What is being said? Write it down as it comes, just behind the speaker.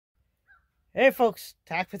Hey folks,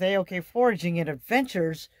 Tack with AOK Foraging and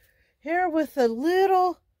Adventures here with a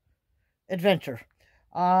little adventure.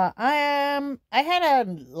 I had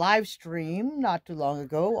a live stream not too long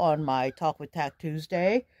ago on my Talk with Tack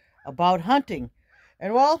Tuesday about hunting.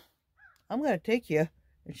 And well, I'm going to take you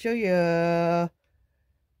and show you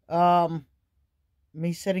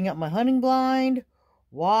me setting up my hunting blind,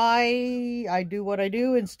 why I do what I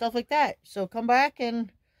do and stuff like that. So come back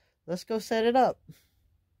and let's go set it up.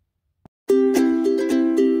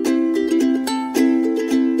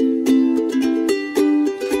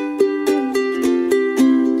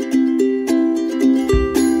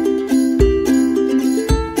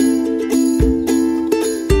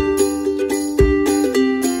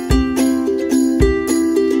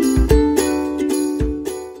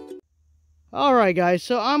 Alright guys,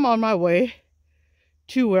 so I'm on my way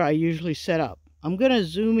to where I usually set up. I'm going to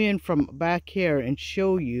zoom in from back here and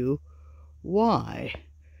show you why.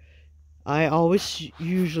 I always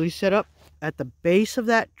usually set up at the base of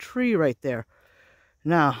that tree right there.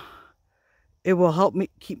 Now, it will help me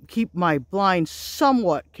keep my blind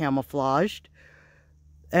somewhat camouflaged,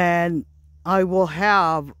 and I will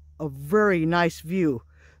have a very nice view.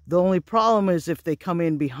 The only problem is if they come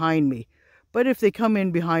in behind me. But if they come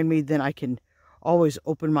in behind me, then I can always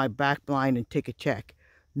open my back blind and take a check.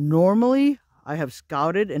 Normally, I have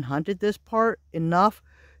scouted and hunted this part enough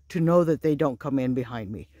to know that they don't come in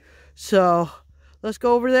behind me. So, let's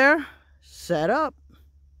go over there, set up.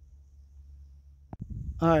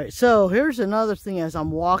 Alright, so here's another thing. As I'm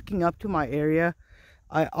walking up to my area,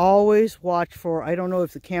 I always watch for, I don't know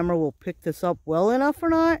if the camera will pick this up well enough or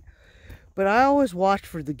not, but I always watch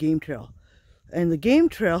for the game trail. And the game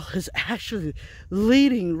trail is actually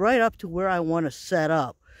leading right up to where I want to set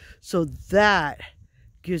up. So that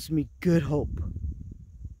gives me good hope.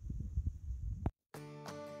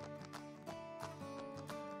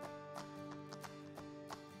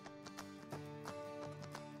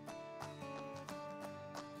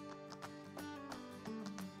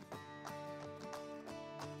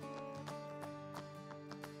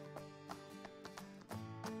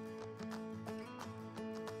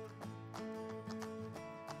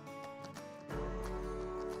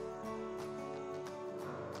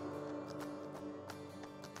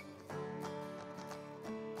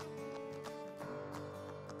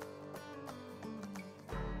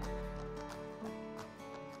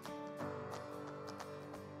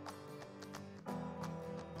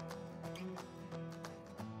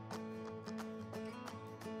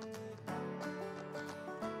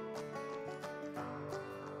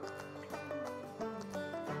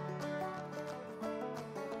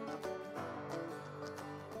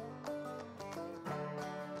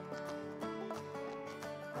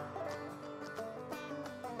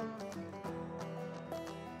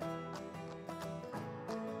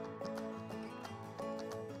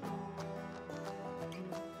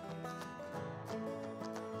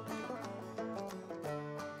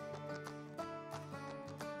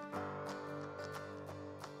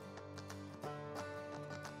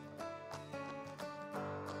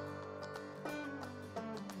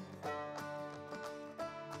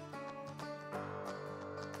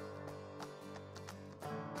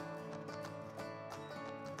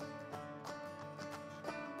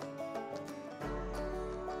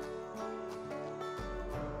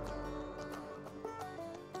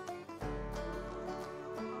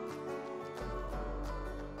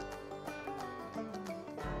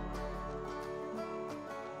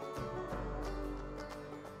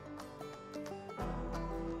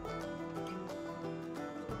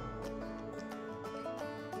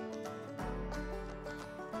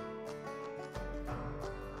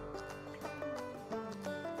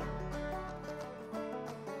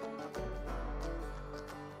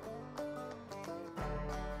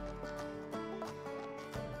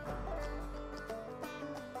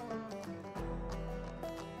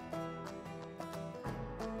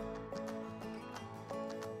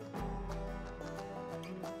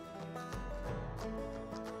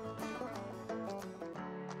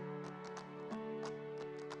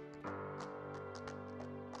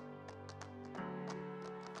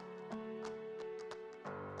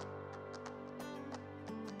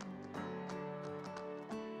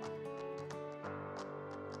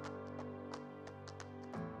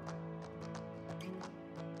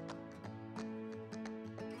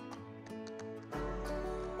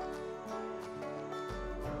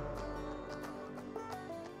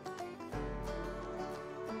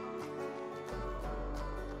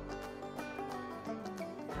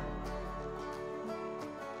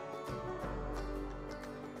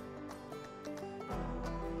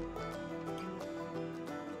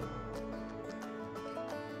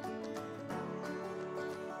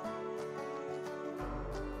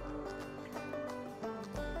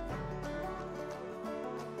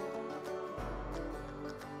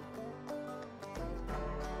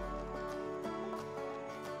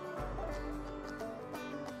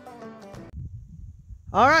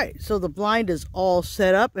 All right, so the blind is all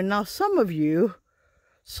set up, and now some of you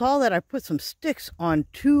saw that I put some sticks on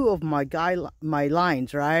two of my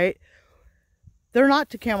lines, right? They're not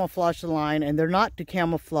to camouflage the line, and they're not to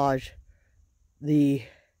camouflage the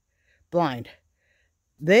blind.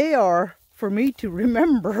 They are for me to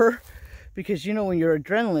remember, because you know when your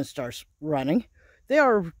adrenaline starts running, they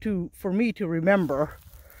are for me to remember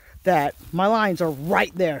that my lines are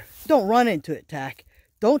right there. Don't run into it, Thack.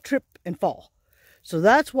 Don't trip and fall. So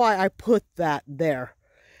that's why I put that there.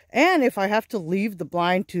 And if I have to leave the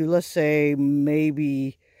blind to, let's say,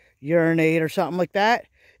 maybe urinate or something like that,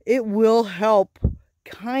 it will help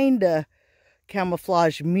kind of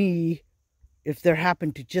camouflage me if there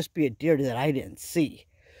happened to just be a deer that I didn't see.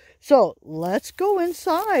 So let's go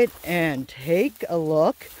inside and take a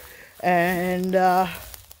look, and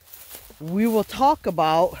we will talk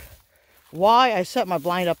about why I set my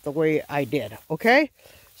blind up the way I did, okay?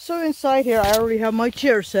 So inside here, I already have my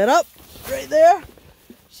chair set up right there.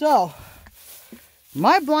 So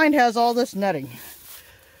my blind has all this netting,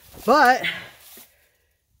 but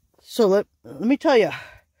so let me tell you,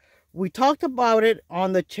 we talked about it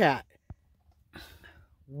on the chat.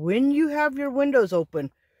 When you have your windows open,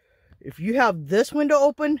 if you have this window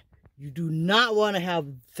open, you do not want to have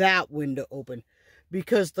that window open,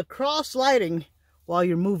 because the cross lighting while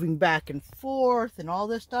you're moving back and forth and all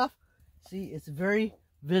this stuff, see, it's very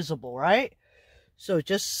visible, right? So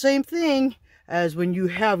just the same thing as when you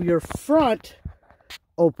have your front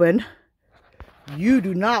open, you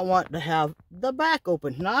do not want to have the back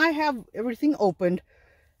open. Now I have everything opened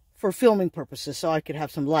for filming purposes so I could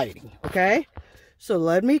have some lighting, okay? So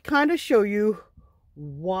let me kind of show you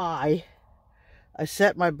why I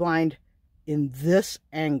set my blind in this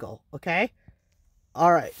angle, okay?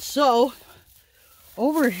 All right, so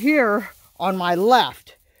over here on my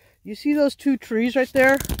left, you see those two trees right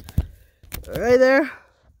there? Right there?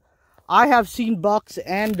 I have seen bucks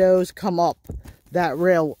and does come up that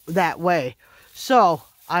way. So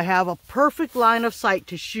I have a perfect line of sight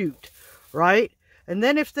to shoot, right? And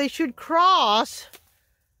then if they should cross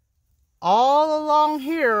all along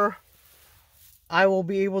here, I will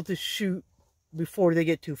be able to shoot before they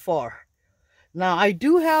get too far. Now I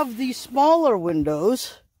do have these smaller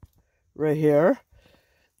windows right here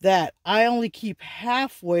that I only keep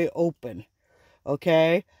halfway open,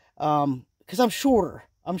 okay? Because I'm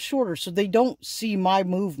shorter, so they don't see my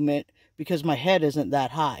movement because my head isn't that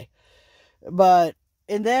high. And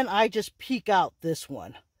then I just peek out this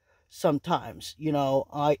one sometimes, you know.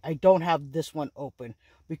 I don't have this one open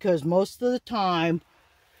because most of the time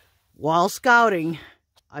while scouting,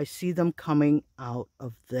 I see them coming out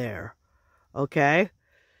of there, okay?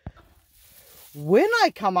 When I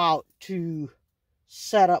come out to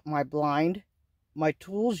set up my blind, my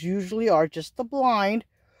tools usually are just the blind,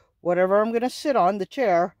 whatever I'm going to sit on, the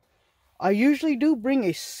chair. I usually do bring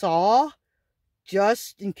a saw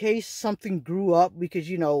just in case something grew up, because,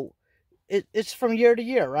 you know, it's from year to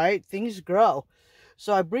year, right? Things grow.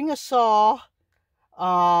 So I bring a saw,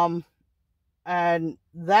 and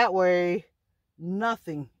that way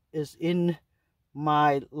nothing is in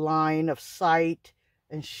my line of sight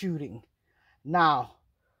and shooting. Now,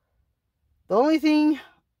 the only thing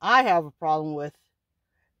I have a problem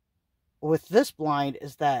with this blind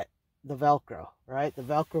is that the Velcro, right? The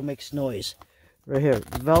Velcro makes noise. Right here,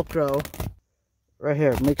 the Velcro right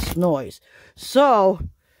here makes noise. So,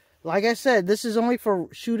 like I said, this is only for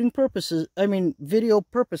shooting purposes, I mean video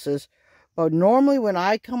purposes. But normally when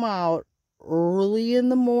I come out early in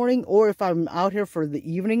the morning, or if I'm out here for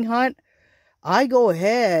the evening hunt, I go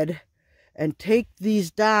ahead and take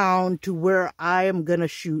these down to where I am going to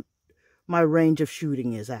shoot, my range of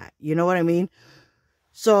shooting is at. You know what I mean?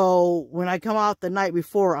 So when I come out the night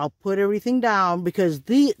before, I'll put everything down, because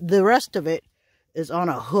the rest of it is on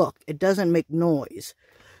a hook. It doesn't make noise.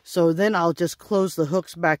 So then I'll just close the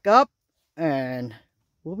hooks back up and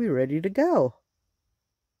we'll be ready to go.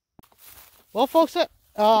 Well, folks, that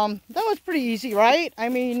was pretty easy, right? I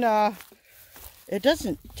mean, it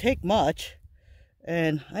doesn't take much.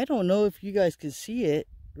 And I don't know if you guys can see it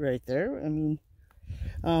right there. I mean,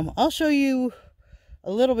 I'll show you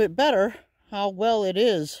a little bit better how well it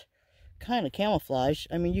is kind of camouflaged.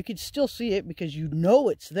 I mean, you can still see it because you know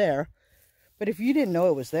it's there. But if you didn't know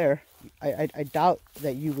it was there, I doubt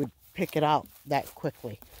that you would pick it out that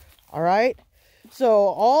quickly. All right? So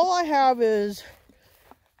all I have is,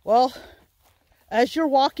 well, as you're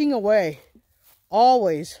walking away,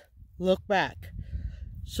 always look back.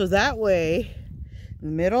 So that way, in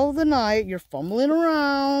the middle of the night, you're fumbling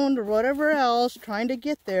around or whatever else, trying to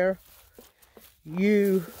get there,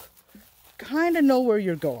 you kind of know where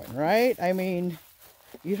you're going, right? I mean,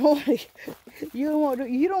 You don't want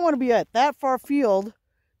to be at that far field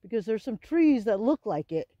because there's some trees that look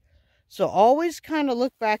like it. So always kind of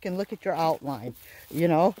look back and look at your outline. You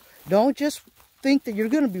know, don't just think that you're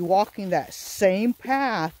going to be walking that same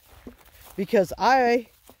path, because I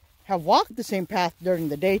have walked the same path during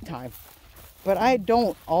the daytime, but I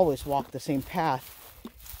don't always walk the same path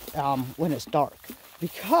when it's dark,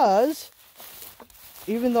 because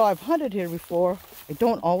even though I've hunted here before, I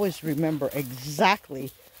don't always remember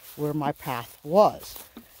exactly where my path was.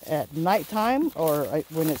 At nighttime or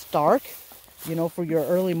when it's dark, you know, for your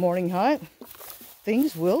early morning hunt,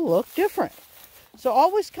 things will look different. So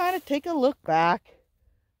always kind of take a look back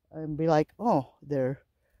and be like, oh,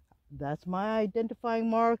 that's my identifying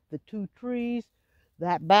mark, the 2 trees,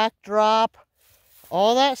 that backdrop,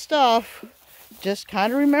 all that stuff. Just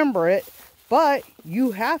kind of remember it, but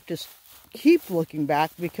you have to keep looking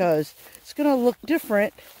back because it's going to look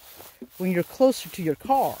different when you're closer to your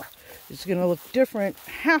car. It's going to look different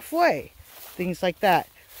halfway, things like that.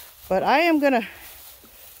 But I'm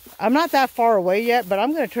not that far away yet, but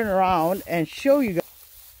I'm going to turn around and show you guys.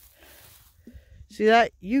 See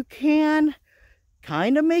that? You can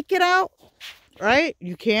kind of make it out, right?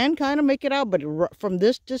 You can kind of make it out, but from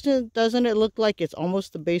this distance, doesn't it look like it's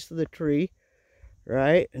almost the base of the tree,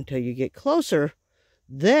 right? Until you get closer,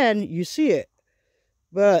 then you see it.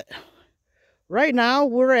 But right now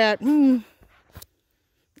we're at,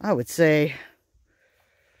 I would say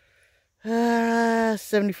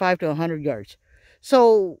 75 to 100 yards.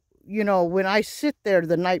 So, you know, when I sit there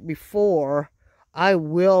the night before, I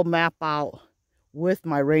will map out with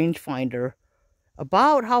my rangefinder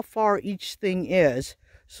about how far each thing is,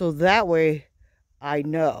 so that way I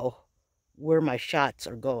know where my shots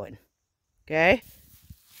are going. Okay?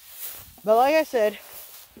 But like I said,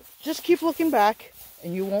 just keep looking back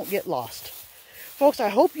and you won't get lost. Folks, I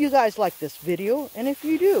hope you guys like this video, and if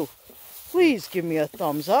you do, please give me a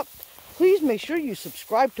thumbs up. Please make sure you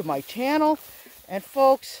subscribe to my channel, and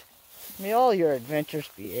folks, may all your adventures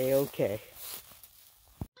be a-okay.